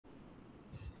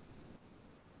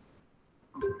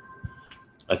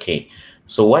Okay.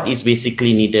 So what is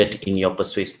basically needed in your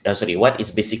what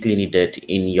is basically needed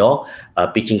in your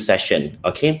pitching session?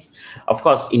 Okay. Of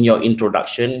course, in your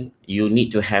introduction, you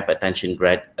need to have attention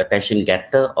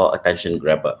getter or attention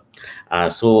grabber.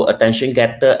 So attention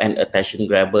getter and attention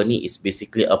grabber is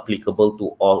basically applicable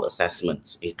to all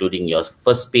assessments, including your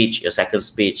first page, your second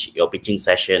page, your pitching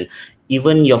session,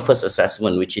 even your first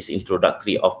assessment, which is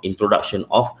introduction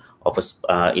of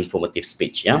a informative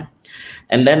speech. Yeah.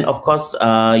 And then, of course,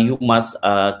 you must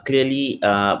clearly,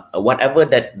 whatever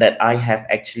that I have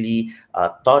actually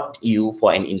taught you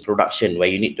for an introduction, where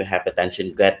you need to have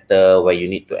attention getter, where you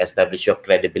need to establish your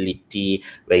credibility,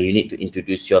 where you need to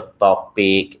introduce your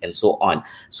topic, and so on.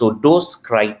 So those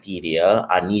criteria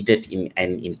are needed in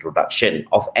an introduction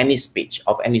of any speech,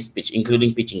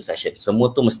 including pitching session.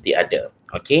 Semua tu mesti ada,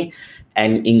 okay?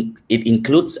 And it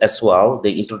includes as well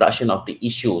the introduction of the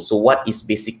issue. So what is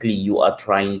basically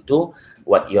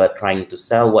what you are trying to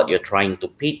sell, what you're trying to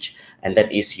pitch, and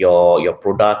that is your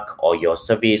product or your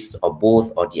service or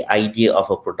both, or the idea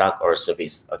of a product or a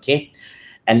service, okay?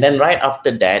 And then right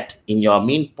after that, in your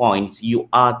main points, you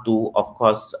are to, of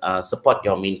course, support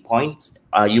your main points.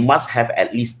 You must have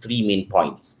at least 3 main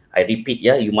points. I repeat,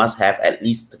 yeah, you must have at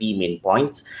least 3 main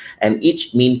points, and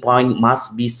each main point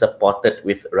must be supported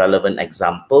with relevant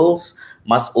examples,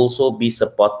 must also be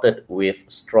supported with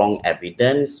strong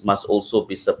evidence, must also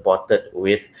be supported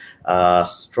with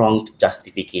strong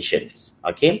justifications,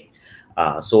 okay?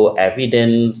 So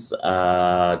evidence,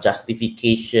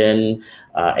 justification,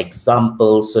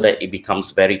 examples, so that it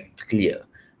becomes very clear,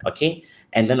 okay?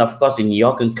 And then, of course, in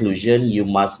your conclusion, you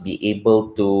must be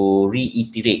able to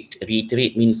reiterate.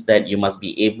 Reiterate means that you must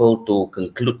be able to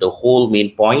conclude the whole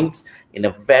main points in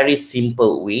a very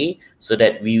simple way, so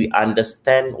that we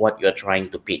understand what you're trying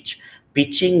to pitch.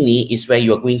 Pitching is where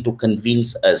you're going to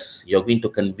convince us. You're going to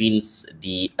convince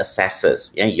the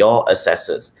assessors, yeah, your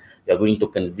assessors. You're going to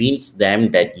convince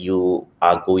them that you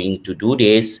are going to do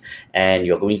this, and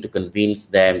you're going to convince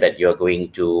them that you're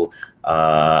going to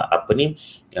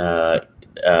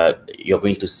you're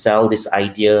going to sell this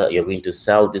idea, you're going to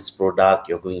sell this product,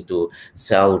 you're going to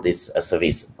sell this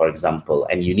service, for example,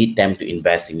 and you need them to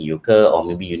invest in you, or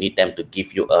maybe you need them to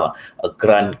give you a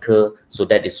grant. So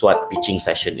that is what pitching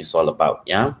session is all about.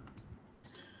 Yeah.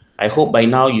 I hope by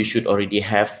now you should already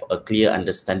have a clear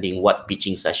understanding what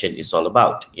pitching session is all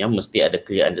about. Ya, mesti ada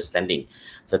clear understanding.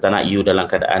 Saya tak nak you dalam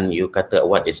keadaan you kata,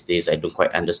 what is this? I don't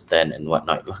quite understand and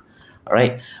whatnot lah. All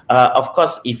right. Of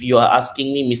course, if you are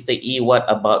asking me, Mr. E, what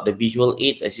about the visual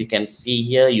aids? As you can see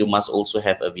here, you must also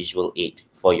have a visual aid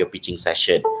for your pitching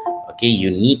session. Okay, you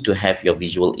need to have your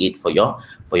visual aid for your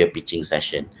pitching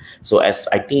session. So as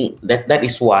I think that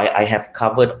is why I have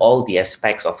covered all the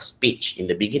aspects of speech in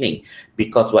the beginning,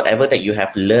 because whatever that you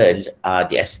have learned,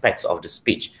 the aspects of the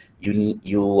speech,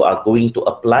 you are going to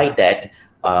apply that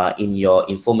in your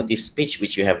informative speech,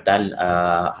 which you have done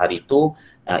hari tu,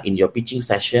 in your pitching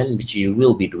session, which you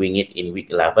will be doing it in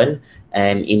week 11,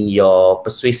 and in your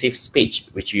persuasive speech,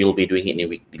 which you will be doing it in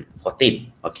week 14.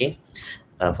 Okay.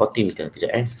 14 ke?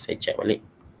 Kejap saya check balik.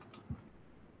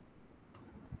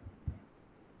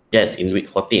 Yes, in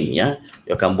week 14, ya.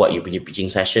 You akan buat you punya pitching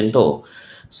session tu.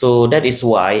 So that is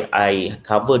why I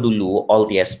cover dulu all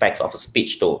the aspects of a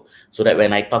speech tu. So that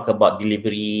when I talk about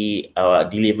delivery,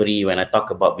 when I talk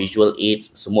about visual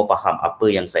aids, semua faham apa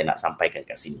yang saya nak sampaikan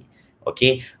kat sini.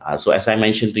 Okay, so as I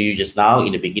mentioned to you just now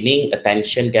in the beginning,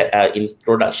 attention,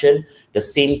 introduction, the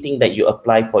same thing that you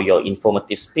apply for your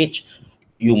informative speech,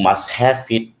 you must have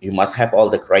it. You must have all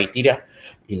the criteria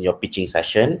in your pitching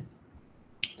session.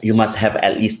 You must have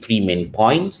at least 3 main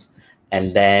points,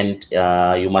 and then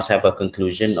you must have a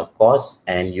conclusion, of course,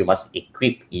 and you must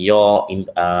equip your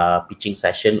pitching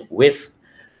session with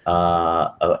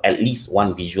at least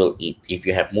 1 visual aid. If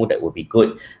you have more, that would be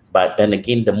good. But then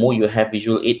again, the more you have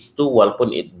visual aids too,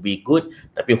 walaupun it be good,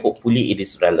 tapi hopefully it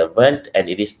is relevant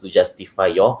and it is to justify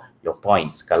your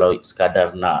points. Kalau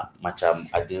sekadar nak macam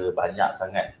ada banyak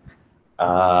sangat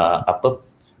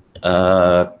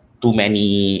too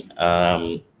many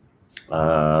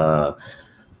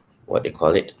what they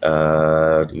call it,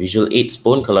 visual aids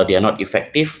pun, kalau they are not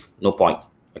effective, no point.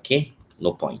 Okay,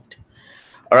 no point.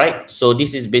 Alright, so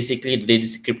this is basically the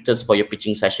descriptors for your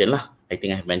pitching session lah. I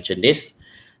think I have mentioned this.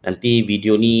 Nanti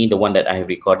video ni, the one that I have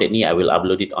recorded ni, I will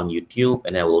upload it on YouTube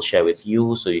and I will share with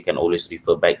you, so you can always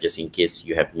refer back just in case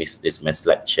you have missed this mass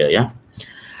lecture. Yeah.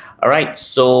 Alright,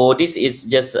 so this is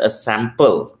just a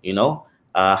sample, you know,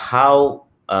 how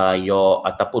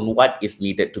ataupun what is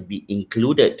needed to be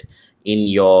included in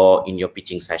your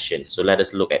pitching session. So let us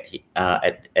look at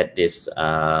this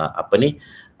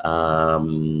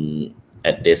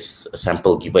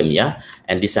sample given ya.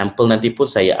 And di sample nanti pun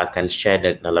saya akan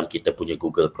share dalam kita punya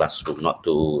Google Classroom. Not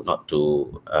to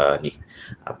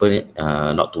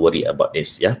worry about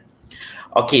this ya.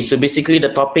 Okay, so basically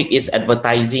the topic is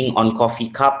advertising on coffee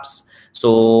cups.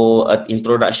 So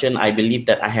introduction, I believe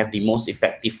that I have the most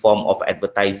effective form of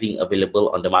advertising available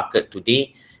on the market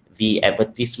today. The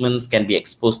advertisements can be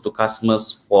exposed to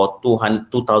customers for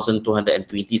 2,220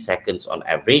 seconds on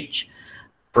average.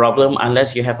 Problem,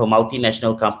 unless you have a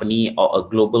multinational company or a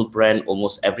global brand,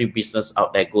 almost every business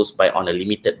out there goes by on a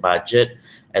limited budget,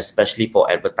 especially for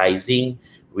advertising.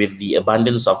 With the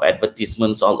abundance of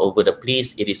advertisements all over the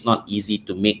place, it is not easy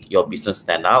to make your business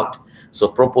stand out. So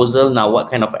proposal, now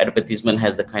what kind of advertisement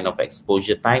has the kind of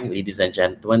exposure time? Ladies and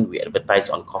gentlemen, we advertise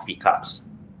on coffee cups.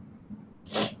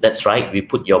 That's right, we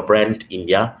put your brand in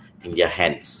their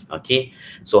hands, okay?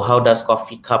 So how does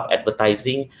coffee cup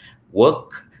advertising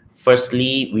work?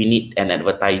 Firstly, we need an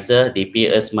advertiser. They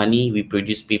pay us money. We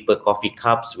produce paper coffee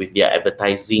cups with their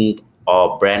advertising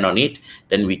or brand on it.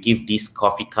 Then we give these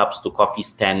coffee cups to coffee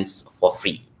stands for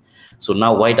free. So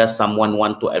now why does someone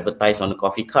want to advertise on a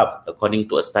coffee cup? According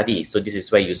to a study, so this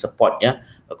is where you support, yeah?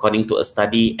 According to a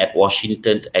study at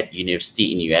Washington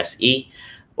University in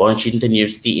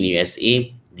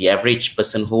USA, the average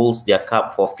person holds their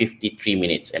cup for 53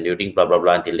 minutes and during blah blah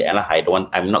blah until the end.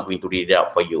 I'm not going to read it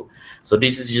out for you. So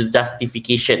this is just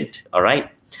justification, all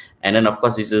right? And then of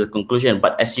course this is a conclusion.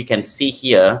 But as you can see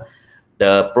here,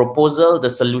 the proposal, the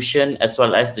solution, as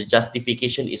well as the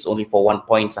justification is only for 1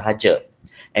 point sahaja.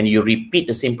 And you repeat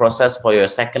the same process for your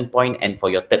second point and for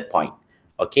your third point.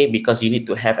 Okay, because you need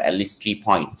to have at least 3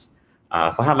 points.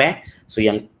 Faham eh? So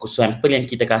yang sample yang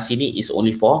kita kasih ni is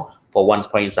only for 1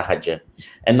 point sahaja.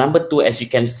 And number 2, as you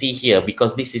can see here,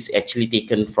 because this is actually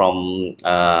taken from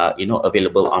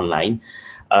available online,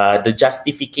 the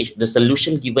justification, the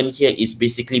solution given here is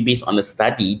basically based on a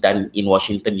study done in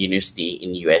Washington University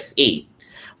in USA.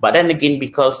 But then again,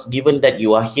 because given that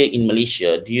you are here in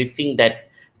Malaysia, do you think that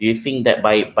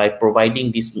by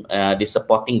providing this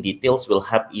supporting details will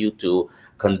help you to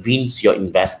convince your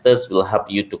investors, will help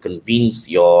you to convince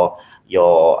your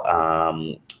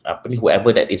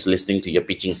whoever that is listening to your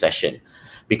pitching session?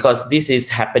 Because this is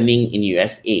happening in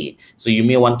USA, so you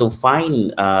may want to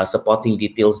find supporting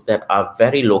details that are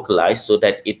very localized so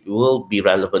that it will be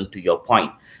relevant to your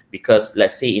point. Because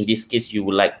let's say in this case you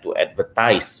would like to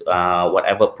advertise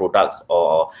whatever products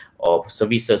or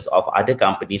services of other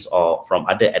companies or from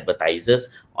other advertisers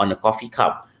on a coffee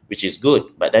cup, which is good.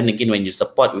 But then again, when you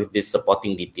support with these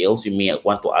supporting details, you may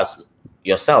want to ask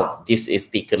yourself, this is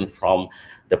taken from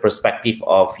the perspective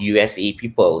of USA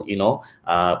people,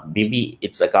 maybe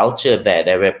it's a culture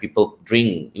there where people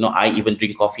drink, I even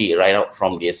drink coffee right out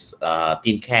from this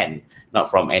tin can, not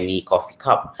from any coffee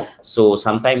cup. So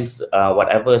sometimes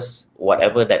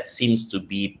whatever that seems to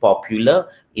be popular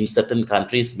in certain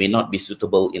countries may not be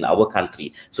suitable in our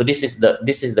country. So this is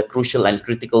the crucial and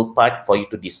critical part for you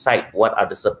to decide what are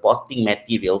the supporting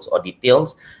materials or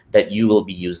details that you will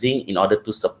be using in order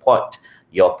to support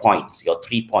your points, your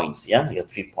 3 points, yeah, your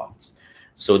 3 points.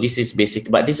 So this is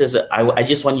basic, but this is I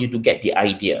just want you to get the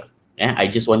idea. Yeah, I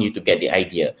just want you to get the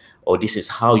idea. Or this is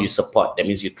how you support. That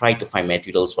means you try to find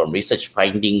materials from research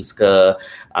findings,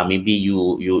 maybe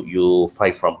you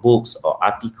find from books or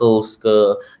articles,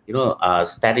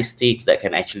 statistics that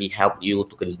can actually help you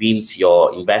to convince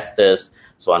your investors,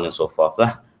 so on and so forth.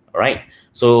 All right.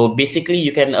 So basically,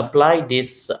 you can apply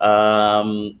this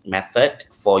method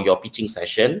for your pitching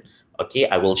session. Okay,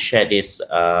 I will share this.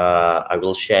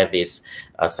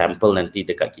 Sample nanti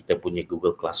dekat kita punya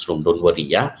Google Classroom. Don't worry,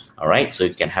 yeah. All right, so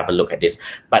you can have a look at this.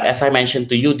 But as I mentioned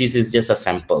to you, this is just a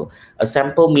sample. A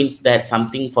sample means that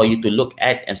something for you to look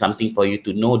at and something for you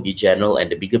to know the general and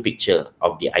the bigger picture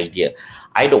of the idea.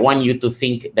 I don't want you to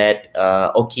think that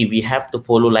okay, we have to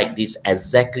follow like this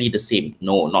exactly the same.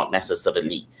 No, not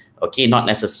necessarily. Okay, not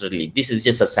necessarily. This is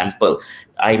just a sample.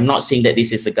 I'm not saying that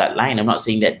this is a guideline. I'm not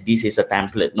saying that this is a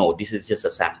template. No, this is just a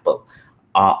sample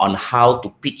on how to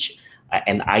pitch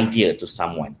an idea to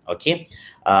someone. Okay,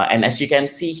 and as you can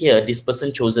see here, this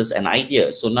person chooses an idea.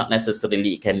 So not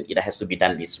necessarily it has to be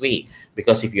done this way.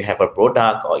 Because if you have a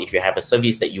product or if you have a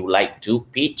service that you like to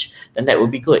pitch, then that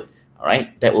would be good. All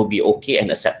right, that will be okay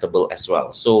and acceptable as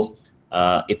well. So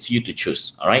it's you to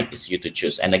choose. All right, it's you to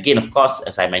choose. And again, of course,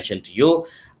 as I mentioned to you,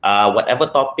 whatever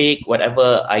topic,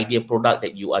 whatever idea product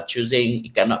that you are choosing,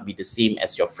 it cannot be the same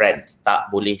as your friends. Tak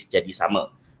boleh jadi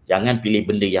sama. Jangan pilih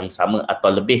benda yang sama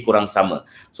atau lebih kurang sama.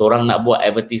 Seorang nak buat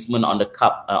advertisement on the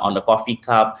cup, on the coffee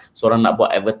cup. Seorang nak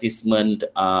buat advertisement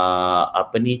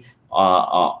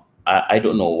I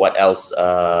don't know what else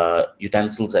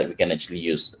utensils that we can actually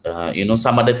use. You know,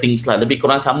 some other things lah. Lebih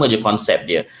kurang sama je konsep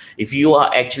dia. If you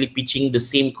are actually pitching the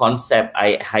same concept,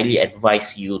 I highly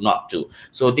advise you not to.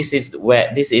 So this is where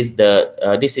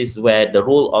the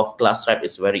role of class rep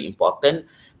is very important,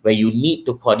 where you need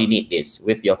to coordinate this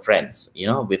with your friends, you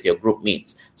know, with your group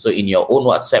mates. So in your own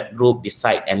WhatsApp group,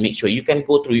 decide and make sure you can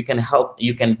go through, you can help,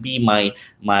 you can be my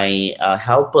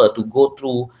helper to go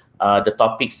through the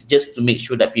topics, just to make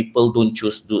sure that people don't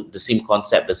choose the same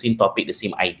concept, the same topic, the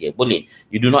same idea. Boleh.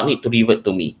 You do not need to revert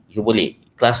to me. You boleh.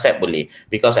 Class rep boleh.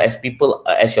 Because as people,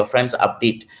 as your friends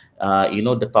update, you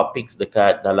know, the topics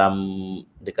dekat dalam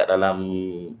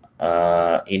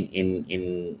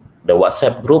in the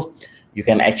WhatsApp group, you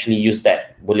can actually use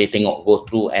that. Boleh tengok, go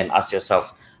through and ask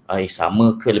yourself,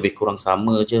 sama ke, lebih kurang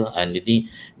sama je. And jadi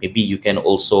maybe you can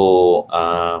also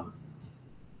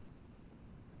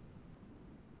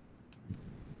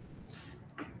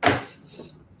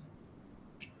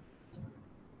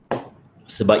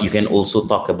sebab you can also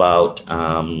talk about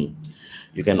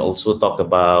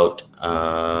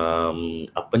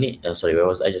apa ni, sorry, where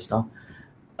was I just now?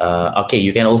 Okay,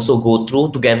 you can also go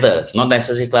through together, not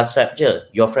necessarily class rep je.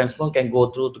 Your friends pun can go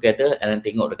through together and then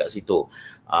tengok dekat situ.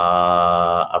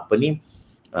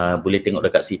 Boleh tengok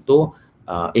dekat situ.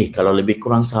 Kalau lebih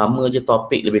kurang sama je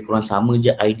topik, lebih kurang sama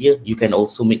je idea, you can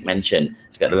also make mention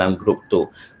dekat dalam group tu.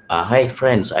 Hi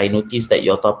friends, I noticed that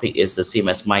your topic is the same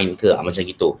as mine ke, macam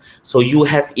gitu. So you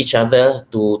have each other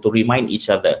to remind each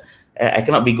other. I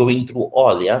cannot be going through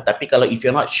all, ya. Tapi kalau if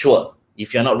you're not sure,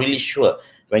 if you're not really sure,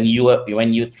 when you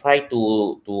try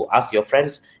to ask your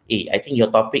friends, I think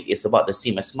your topic is about the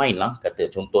same as mine lah,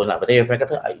 kata contoh lah. But then your friend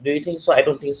kata, do you think so? I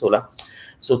don't think so lah.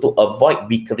 So to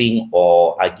avoid bickering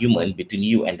or argument between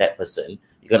you and that person,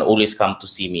 you can always come to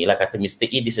see me. Like kata Mr.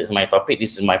 E, this is my topic,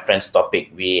 this is my friend's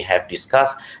topic. We have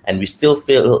discussed and we still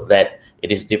feel that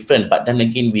it is different. But then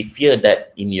again, we fear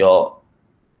that in your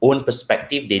own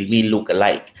perspective, they may look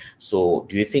alike. So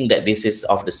do you think that this is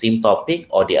of the same topic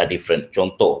or they are different?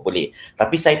 Contoh, boleh.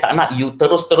 Tapi saya tak nak you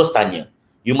terus-terus tanya.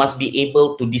 You must be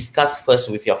able to discuss first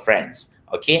with your friends.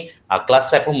 Okay? Kelas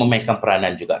saya pun memainkan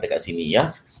peranan juga dekat sini,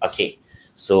 ya. Okay.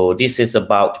 So this is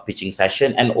about pitching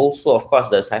session, and also of course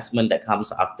the assessment that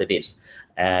comes after this.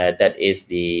 That is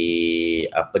the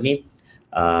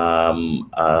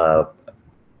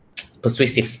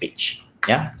persuasive speech.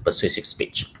 Yeah, persuasive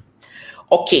speech.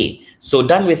 Okay, so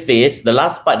done with this, the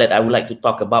last part that I would like to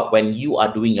talk about when you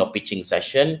are doing your pitching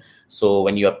session. So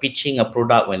when you are pitching a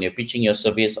product, when you're pitching your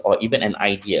service, or even an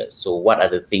idea, so what are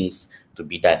the things to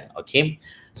be done? Okay,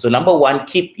 so number one,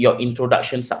 keep your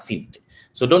introduction succinct.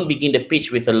 So don't begin the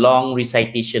pitch with a long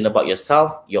recitation about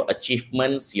yourself, your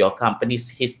achievements, your company's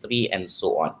history, and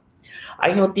so on.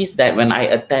 I noticed that when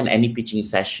I attend any pitching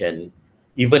session,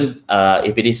 even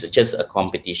if it is just a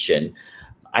competition,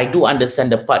 I do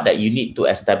understand the part that you need to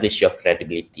establish your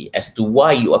credibility as to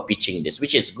why you are pitching this,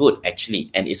 which is good actually,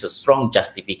 and it's a strong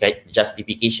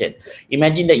justification.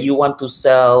 Imagine that you want to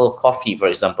sell coffee, for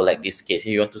example, like this case,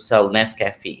 you want to sell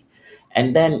Nescafe,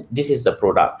 and then this is the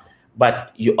product.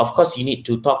 But you, of course, you need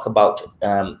to talk about,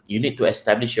 you need to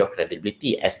establish your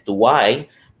credibility as to why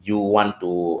you want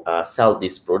to sell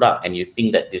this product, and you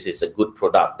think that this is a good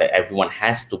product that everyone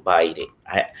has to buy it.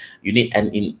 You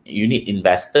need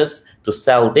investors to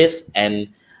sell this, and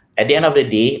at the end of the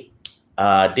day,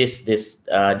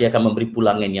 dia akan memberi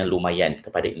pulangan yang lumayan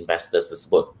kepada investors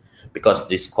tersebut,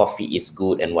 because this coffee is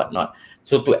good and whatnot.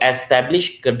 So to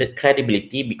establish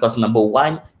credibility, because number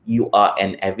one, you are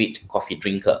an avid coffee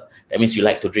drinker. That means you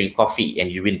like to drink coffee, and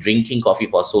you've been drinking coffee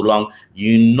for so long,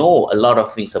 you know a lot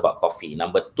of things about coffee.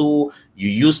 Number two, you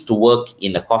used to work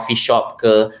in a coffee shop.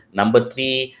 Number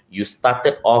three, you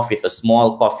started off with a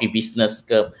small coffee business,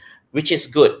 which is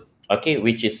good, okay,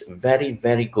 which is very,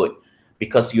 very good,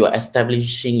 because you are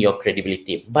establishing your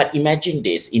credibility. But imagine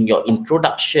this, in your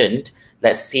introduction,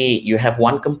 let's say you have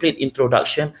one complete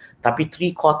introduction, tapi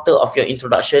 3/4 of your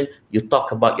introduction, you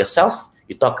talk about yourself,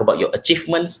 you talk about your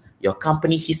achievements, your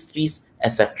company histories,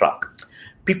 etc.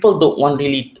 People don't want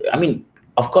really, I mean,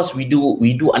 of course we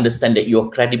do understand that you're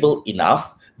credible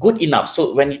enough, good enough.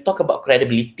 So when you talk about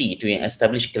credibility, to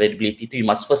establish credibility, you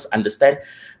must first understand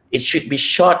it should be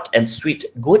short and sweet,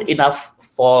 good enough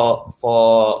for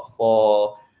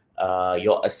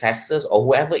your assessors or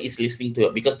whoever is listening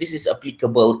to it, because this is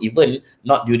applicable even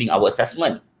not during our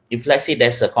assessment. If let's say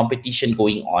there's a competition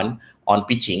going on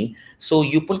pitching, so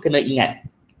you pun kena ingat,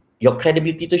 your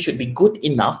credibility should be good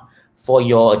enough for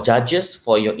your judges,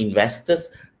 for your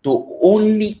investors to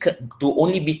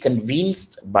only be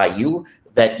convinced by you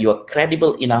that you're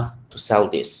credible enough to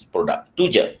sell this product. Tu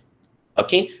je.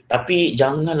 Okay, tapi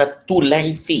janganlah too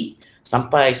lengthy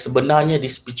sampai sebenarnya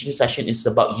this pitching session is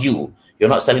about you. You're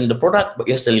not selling the product, but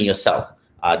you're selling yourself.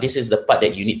 This is the part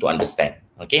that you need to understand.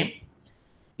 Okay.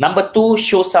 Number 2,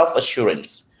 show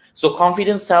self-assurance. So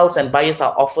confident sales and buyers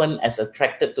are often as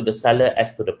attracted to the seller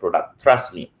as to the product.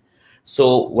 Trust me.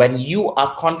 So when you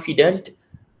are confident,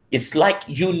 it's like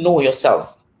you know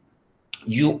yourself.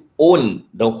 You own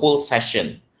the whole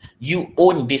session. You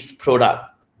own this product.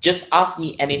 Just ask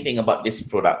me anything about this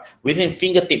product. Within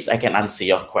fingertips, I can answer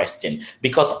your question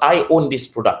because I own this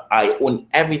product. I own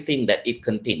everything that it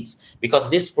contains because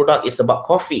this product is about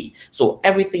coffee. So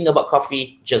everything about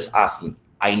coffee, just ask me.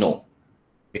 I know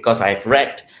because I've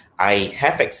read, I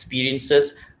have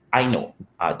experiences. I know.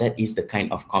 That is the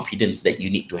kind of confidence that you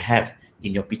need to have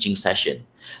in your pitching session.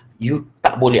 You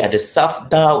tak boleh ada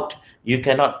self-doubt. You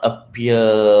cannot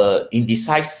appear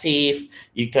indecisive.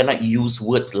 You cannot use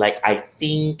words like I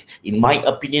think, in my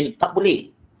opinion. Tak boleh.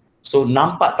 So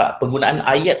nampak tak penggunaan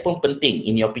ayat pun penting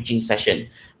in your pitching session.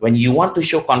 When you want to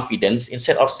show confidence,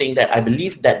 instead of saying that I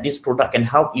believe that this product can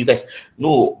help you guys.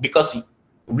 No, because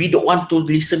we don't want to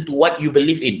listen to what you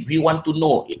believe in. We want to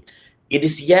know it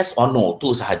is yes or no,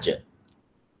 tu sahaja.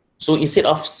 So instead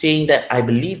of saying that I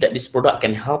believe that this product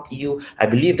can help you, I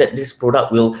believe that this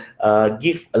product will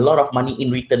give a lot of money in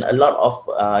return, a lot of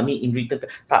need in return.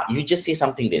 You just say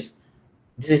something this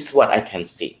is what I can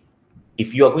say.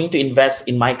 If you are going to invest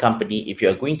in my company, if you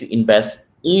are going to invest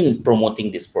in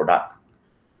promoting this product,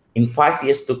 in 5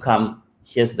 years to come,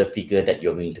 here's the figure that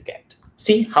you're going to get.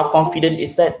 See how confident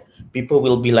is that? People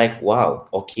will be like, wow,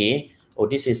 okay. Oh,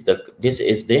 this is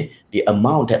the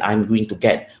amount that I'm going to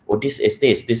get. Oh, this is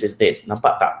this.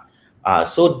 Nampak tak?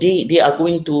 So they are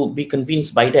going to be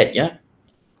convinced by that, yeah.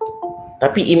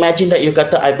 Tapi imagine that you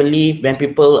kata, I believe, when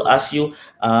people ask you,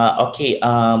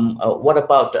 what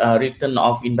about return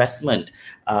of investment?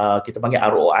 Kita panggil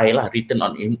ROI lah, return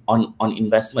on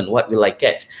investment. What will I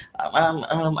get?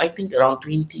 I think around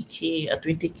 20k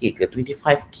ke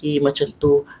 25k macam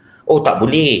tu. Oh, tak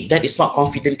boleh. That is not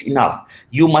confident enough.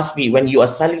 You must be, when you are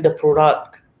selling the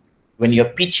product, when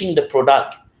you're pitching the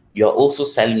product, you're also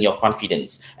selling your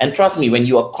confidence. And trust me, when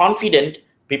you are confident,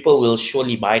 people will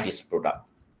surely buy this product.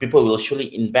 People will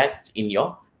surely invest in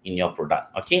your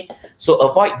product. Okay. So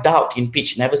avoid doubt in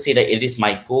pitch. Never say that it is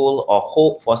my goal or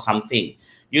hope for something.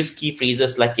 Use key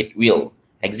phrases like it will.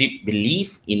 Exhibit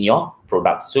belief in your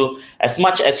product. So as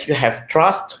much as you have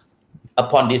trust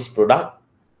upon this product,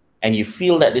 and you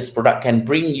feel that this product can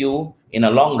bring you in a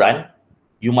long run,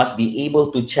 you must be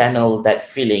able to channel that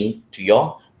feeling to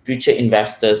your future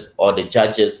investors or the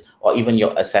judges or even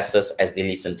your assessors as they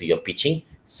listen to your pitching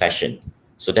session.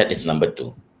 So that is number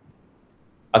 2.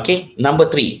 Okay, number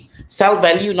 3, sell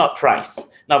value, not price.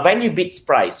 Now, value beats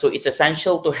price, so it's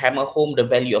essential to hammer home the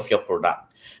value of your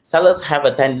product. Sellers have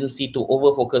a tendency to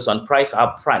over-focus on price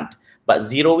upfront, but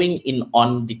zeroing in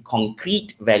on the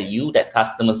concrete value that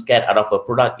customers get out of a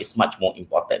product is much more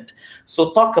important.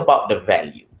 So talk about the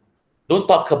value. Don't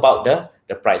talk about the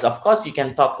price. Of course, you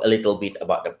can talk a little bit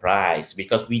about the price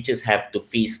because we just have to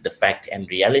face the fact and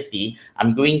reality.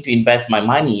 I'm going to invest my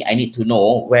money. I need to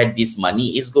know where this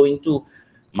money is going to.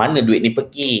 Mana duit ni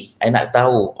pergi? I nak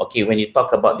tahu. Okay, when you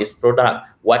talk about this product,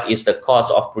 what is the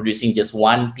cost of producing just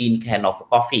 1 tin can of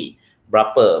coffee?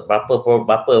 Berapa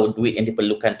duit yang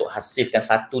diperlukan untuk hasilkan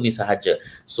satu ni sahaja.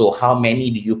 So how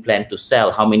many do you plan to sell?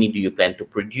 How many do you plan to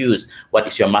produce? What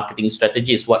is your marketing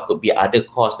strategies? What could be other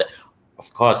costs?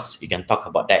 Of course, you can talk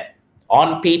about that.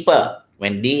 On paper,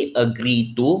 when they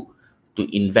agree to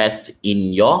invest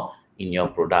in your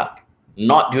product.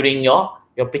 Not during your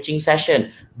pitching session.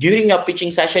 During your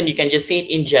pitching session, you can just say it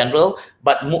in general,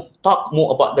 but talk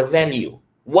more about the value.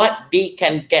 What they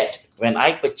can get when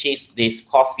I purchase this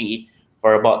coffee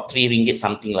for about 3 ringgit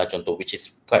something lah contoh, which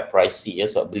is quite pricey ya,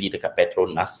 sebab beli dekat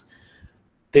Petronas.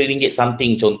 3 ringgit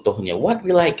something contohnya. What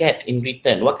will I get in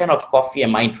return? What kind of coffee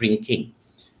am I drinking?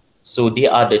 So they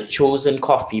are the chosen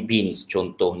coffee beans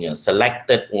contohnya,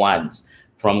 selected ones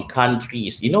from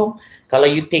countries. You know, kalau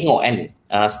you tengok kan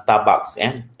Starbucks,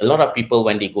 a lot of people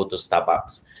when they go to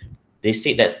Starbucks, they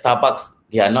say that Starbucks,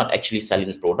 they are not actually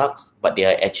selling products, but they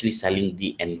are actually selling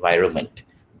the environment,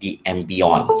 the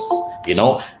ambience. You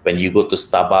know, when you go to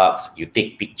Starbucks, you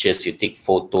take pictures, you take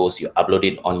photos, you upload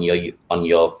it on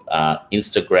your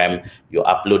Instagram, you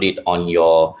upload it on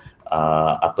your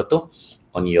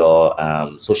on your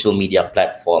social media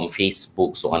platform,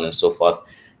 Facebook, so on and so forth.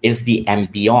 It's the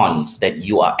ambience that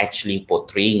you are actually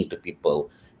portraying to people.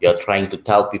 You're trying to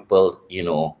tell people, you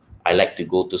know, I like to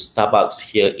go to Starbucks.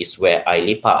 Here is where I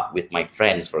lepak with my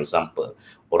friends, for example.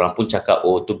 orang pun cakap,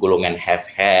 oh tu golongan have.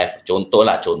 Contoh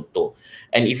lah, contoh.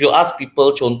 And if you ask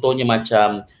people, contohnya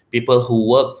macam people who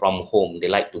work from home, they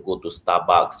like to go to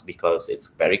Starbucks because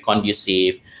it's very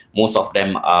conducive. Most of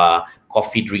them are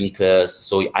coffee drinkers,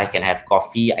 so I can have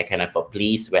coffee, I can have a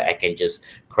place where I can just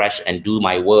crash and do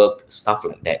my work, stuff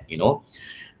like that, you know.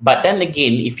 But then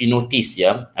again, if you notice,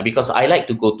 yeah, because I like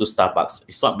to go to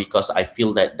Starbucks, it's not because I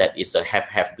feel that that is a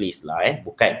have place lah,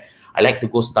 bukan. I like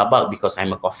to go Starbucks because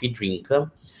I'm a coffee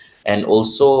drinker, and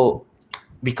also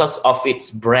because of its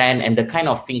brand and the kind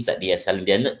of things that they are selling.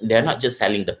 They're not just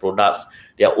selling the products,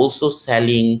 they are also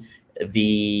selling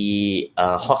the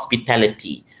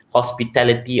hospitality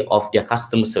of their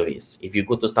customer service. If you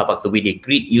go to Starbucks, the way they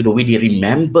greet you, the way they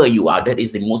remember you are, that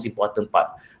is the most important part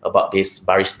about these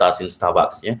baristas in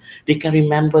Starbucks. Yeah, they can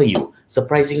remember you.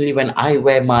 Surprisingly, when I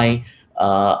wear my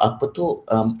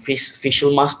facial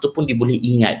mask tu pun dia boleh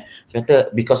ingat. Kata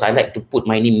because I like to put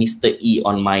my name Mr. E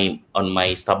on my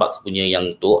Starbucks punya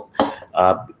yang tu.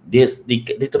 Dia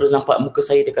terus nampak muka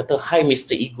saya, dia kata, "Hi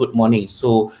Mr. E, good morning.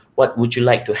 So what would you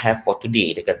like to have for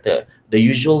today?" Dia kata, "The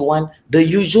usual one."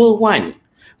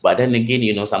 But then again,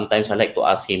 you know, sometimes I like to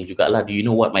ask him jugalah, "Do you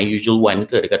know what my usual one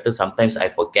ke?" Dia kata, "Sometimes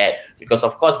I forget." Because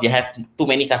of course they have too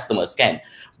many customers, kan?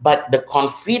 But the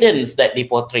confidence that they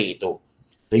portray tu,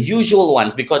 the usual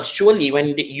ones, because surely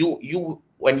when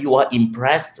you are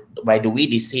impressed by the way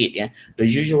they say it, yeah, the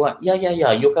usual one,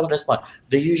 yeah, you can respond,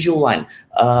 the usual one,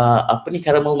 apa ni,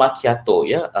 caramel macchiato,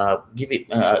 yeah, give it,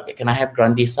 can I have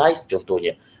grande size,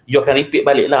 contohnya. You akan repeat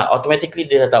balik lah, automatically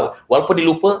dia dah tahu, walaupun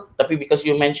dia lupa, tapi because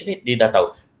you mention it, dia dah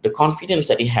tahu, the confidence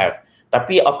that they have.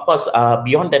 Tapi of course,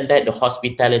 beyond than that, the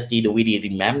hospitality, the way they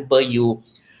remember you,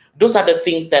 those are the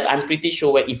things that I'm pretty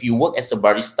sure where if you work as a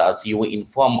barista, you will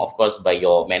inform, of course, by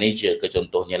your manager ke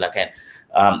contohnya lah, kan.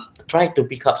 Try to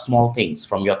pick up small things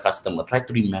from your customer. Try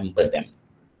to remember them.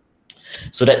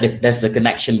 So that there's the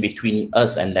connection between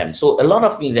us and them. So a lot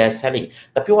of things they are selling.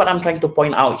 Tapi what I'm trying to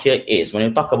point out here is, when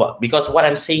you talk about, because what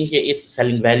I'm saying here is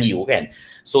selling value, kan.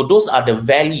 So those are the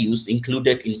values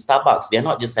included in Starbucks. They are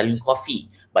not just selling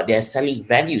coffee, but they are selling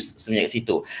values sebenarnya kat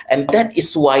situ. And that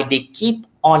is why they keep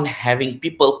on having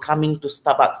people coming to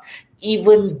Starbucks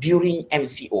even during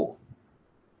MCO.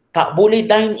 Tak boleh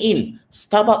dine in,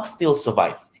 Starbucks still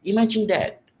survive. Imagine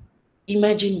that.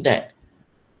 Imagine that.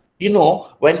 You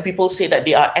know, when people say that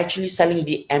they are actually selling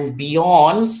the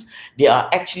ambience, they are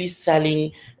actually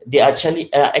selling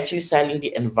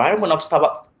the environment of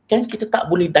Starbucks. Kan kita tak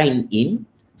boleh dine in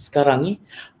sekarang ni,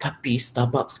 tapi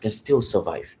Starbucks can still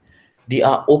survive. They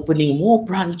are opening more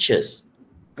branches.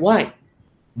 Why?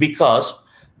 Because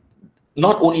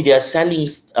not only they are selling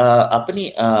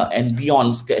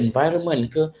ambience ke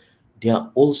environment ke, they are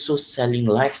also selling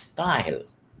lifestyle.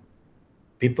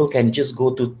 People can just go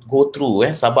through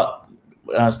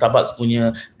Starbucks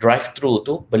punya drive-thru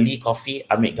tu, beli kopi,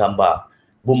 ambil gambar,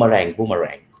 boomerang,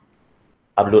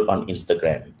 upload on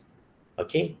Instagram.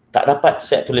 Okay, tak dapat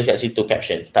saya tulis kat situ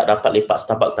caption, tak dapat lepak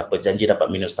Starbucks, tak apa, janji dapat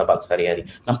minum Starbucks hari-hari.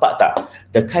 Nampak tak?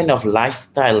 The kind of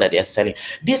lifestyle that they are selling.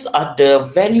 These are the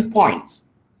value points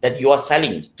that you are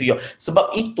selling to your.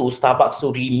 Sebab itu Starbucks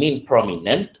to remain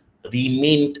prominent,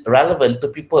 remain relevant to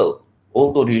people.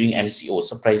 Although during MCO,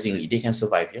 surprisingly, they can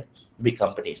survive, yeah, big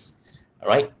companies.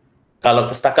 Alright. Kalau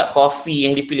setakat kopi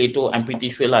yang dipilih tu, I'm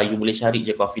pretty sure lah you boleh cari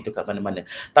je kopi tu kat mana-mana.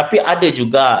 Tapi ada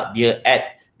juga dia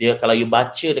kalau you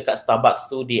baca dekat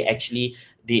Starbucks tu, they actually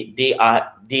they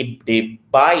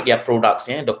buy their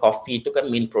products, ya, the coffee tu kan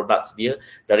main products dia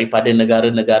daripada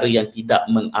negara-negara yang tidak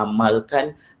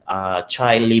mengamalkan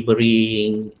child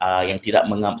laboring, yang tidak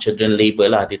children labor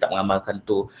lah, dia tak mengamalkan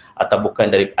tu, atau bukan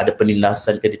dari ada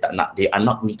penindasan ke, dia tak nak, they are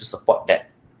not going to support that.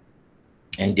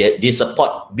 And they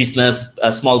support business,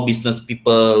 small business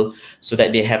people, so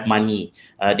that they have money.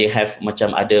 They have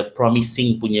macam ada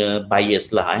promising punya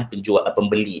buyers lah,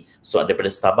 pembeli. So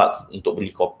daripada Starbucks untuk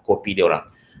beli kopi dia orang.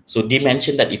 So they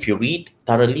mention that if you read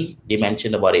thoroughly, they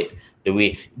mention about it. The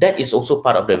way that is also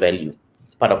part of the value.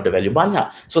 Part of the value banyak.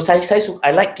 So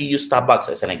I like to use Starbucks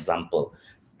as an example.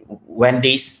 When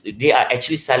they are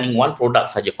actually selling one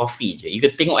product saja, coffee je. You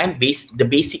can tengok kan, the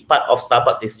basic part of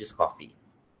Starbucks is just coffee.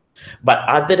 But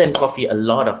other than coffee, a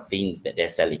lot of things that they're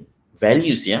selling.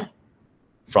 Values, yeah?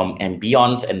 From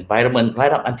ambience, environment, right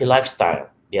up until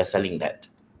lifestyle. They are selling that.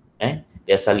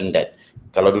 They are selling that.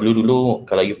 Kalau dulu-dulu,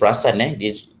 kalau you perasan,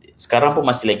 sekarang pun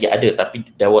masih lagi ada, tapi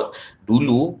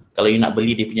dulu, kalau you nak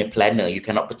beli dia punya planner, you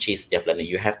cannot purchase their planner.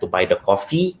 You have to buy the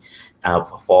coffee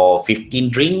for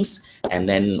 15 drinks, and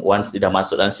then once dia dah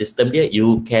masuk dalam sistem dia,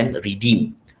 you can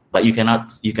redeem but you cannot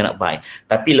buy.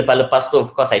 Tapi lepas tu,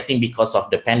 of course, I think because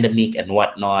of the pandemic and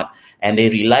whatnot, and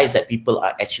they realize that people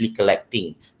are actually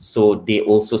collecting, so they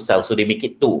also sell. So they make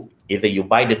it two. Either you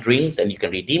buy the drinks and you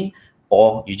can redeem,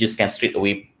 or you just can straight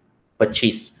away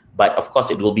purchase. But of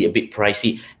course, it will be a bit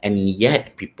pricey, and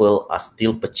yet people are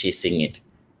still purchasing it.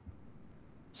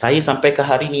 Saya sampai ke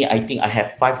hari ni, I think I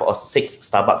have 5 or 6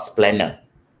 Starbucks planner.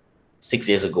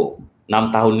 6 years ago,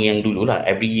 6 tahun yang dulu lah.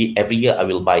 Every year I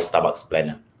will buy Starbucks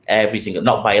planner. Every single,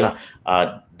 not buy lah.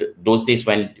 Those days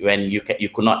when you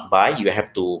could not buy, you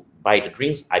have to buy the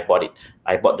drinks. I bought it.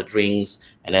 I bought the drinks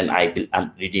and then I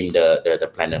redeemed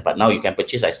the planner. But now you can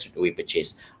purchase. I straight away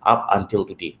purchase. Up until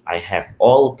today, I have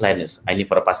all planners. I need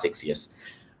for the past 6 years.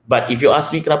 But if you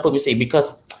ask me, kenapa mistake?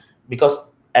 Because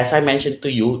as I mentioned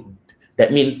to you,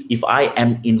 that means if I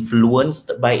am influenced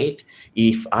by it,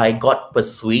 if I got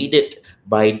persuaded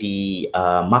by the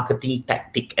marketing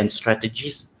tactic and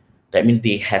strategies, that means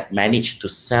they have managed to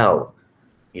sell,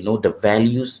 you know, the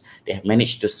values, they have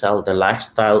managed to sell the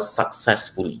lifestyle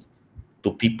successfully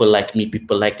to people like me,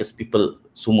 people like us, people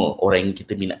semua orang yang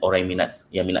kita minat, orang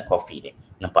yang minat coffee ni.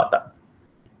 Nampak tak?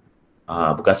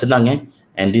 Bukan senang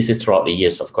and this is throughout the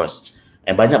years, of course.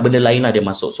 And banyak benda lain lah dia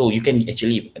masuk. So you can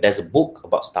actually, there's a book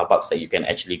about Starbucks that you can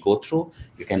actually go through.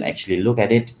 You can actually look at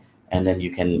it, and then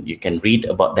you can read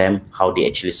about them, how they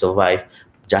actually survive,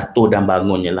 jatuh dan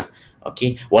bangunnya lah.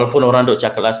 Okay, walaupun orang duk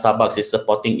cakap lah Starbucks is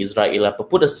supporting Israel apa,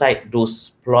 put aside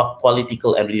those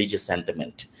political and religious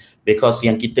sentiment, because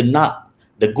yang kita nak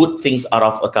the good things out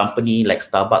of a company like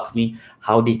Starbucks ni,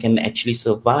 how they can actually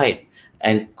survive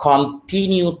and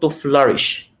continue to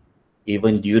flourish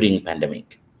even during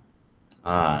pandemic.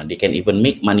 They can even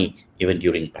make money even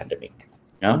during pandemic.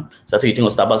 Satu, you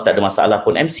tengok Starbucks tak ada masalah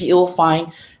pun, MCO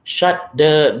fine, shut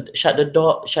the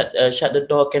door,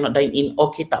 cannot dine in,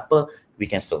 okay, tak apa, we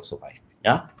can still survive.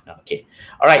 Okay,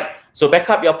 all right, so back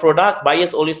up your product.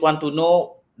 Buyers always want to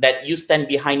know that you stand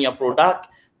behind your product,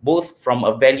 both from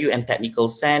a value and technical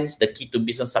sense. The key to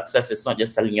business success is not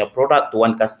just selling your product to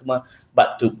one customer,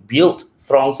 but to build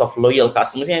throngs of loyal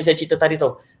customers. Yang saya cerita tadi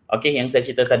tu, okay, yang saya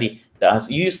cerita tadi,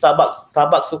 you use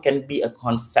Starbucks so can be a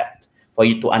concept for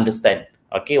you to understand,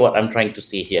 okay, what I'm trying to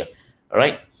say here. All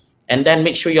right, and then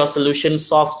make sure your solution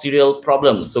solves real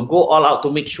problems. So go all out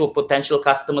to make sure potential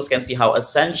customers can see how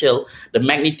essential the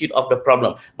magnitude of the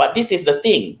problem. But this is the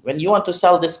thing, when you want to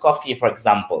sell this coffee, for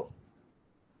example,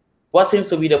 what seems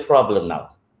to be the problem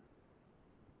now?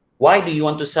 Why do you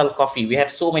want to sell coffee? We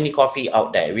have so many coffee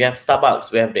out there. We have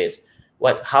Starbucks, we have this.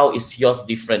 How is yours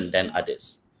different than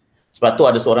others? Sebab tu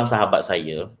ada seorang sahabat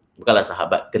saya, bukanlah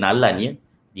sahabat, kenalan ya,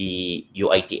 di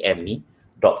UiTM ni,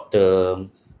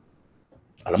 Dr.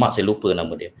 Alamak, saya lupa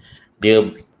nama dia.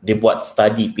 Dia buat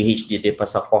study PhD dia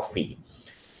pasal coffee.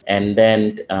 And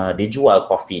then dia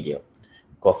jual coffee dia.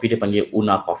 Coffee dia panggil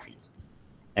Una Coffee.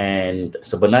 And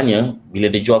sebenarnya bila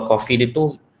dia jual coffee dia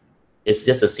tu, it's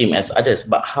just the same as others,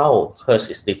 but how hers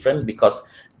is different because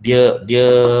dia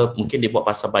mungkin dia buat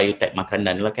pasal biotech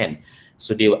makanan lah kan.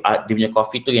 So dia punya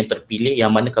coffee tu yang terpilih, yang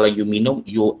mana kalau you minum,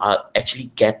 you are actually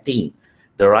getting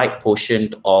the right portion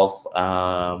of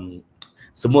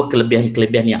semua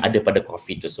kelebihan-kelebihan yang ada pada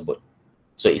coffee tersebut.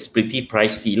 So it's pretty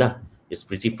pricey lah. It's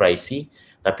pretty pricey.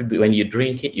 Tapi when you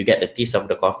drink it, you get the taste of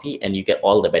the coffee and you get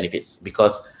all the benefits.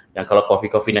 Because yang kalau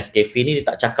coffee Nescafe ni, dia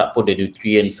tak cakap pun the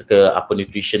nutrients ke, apa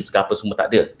nutritions ke apa semua, tak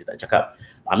ada. Dia tak cakap.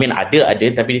 I mean ada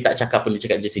tapi dia tak cakap pun, dia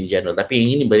cakap just in general. Tapi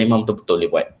yang ini memang betul-betul dia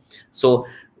buat. So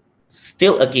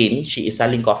still again, she is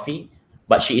selling coffee,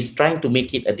 but she is trying to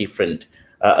make it a difference.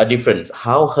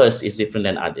 How hers is different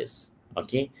than others.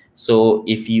 Okay, so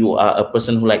if you are a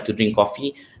person who like to drink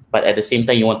coffee, but at the same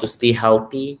time you want to stay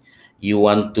healthy, you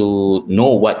want to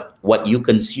know what you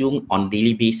consume on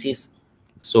daily basis,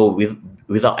 so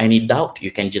without any doubt you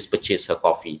can just purchase her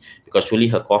coffee, because surely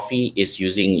her coffee is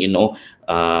using, you know,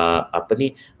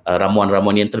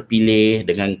 ramuan-ramuan yang terpilih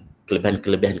dengan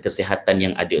kelebihan-kelebihan kesihatan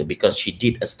yang ada, because she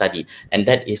did a study, and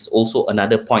that is also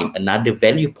another point, another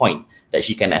value point that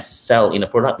she can sell in a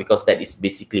product, because that is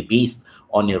basically based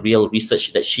on a real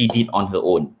research that she did on her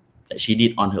own,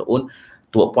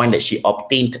 to a point that she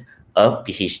obtained a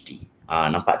PhD.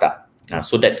 Nampak tak?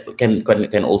 So that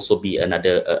can also be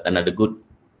another good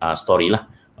story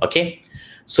lah. Okay,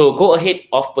 so go ahead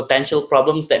of potential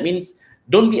problems. That means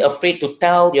don't be afraid to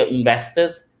tell your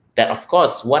investors that, of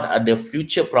course, what are the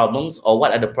future problems or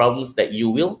what are the problems that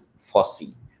you will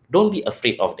foresee. Don't be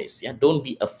afraid of this. Yeah, don't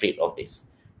be afraid of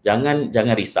this. Jangan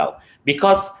risau,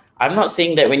 because I'm not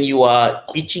saying that when you are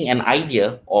pitching an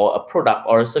idea or a product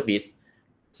or a service,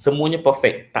 semuanya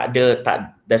perfect.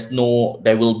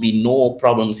 There will be no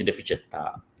problems in the future.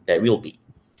 There will be.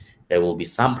 there will be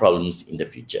some problems in the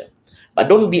future.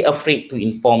 But don't be afraid to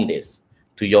inform this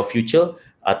to your future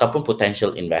ataupun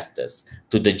potential investors,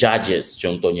 to the judges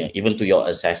contohnya, even to your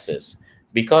assessors,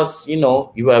 because you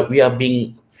know we are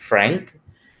being frank,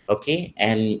 okay,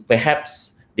 and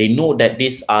perhaps they know that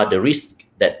these are the risks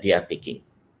that they are taking.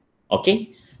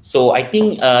 Okay, so I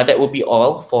think that will be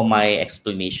all for my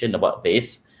explanation about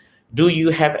this. Do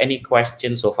you have any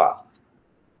questions so far?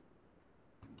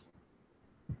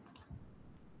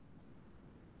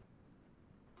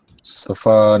 So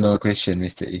far, no question,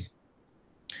 Mr. E.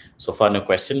 So far, no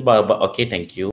question, but okay, thank you.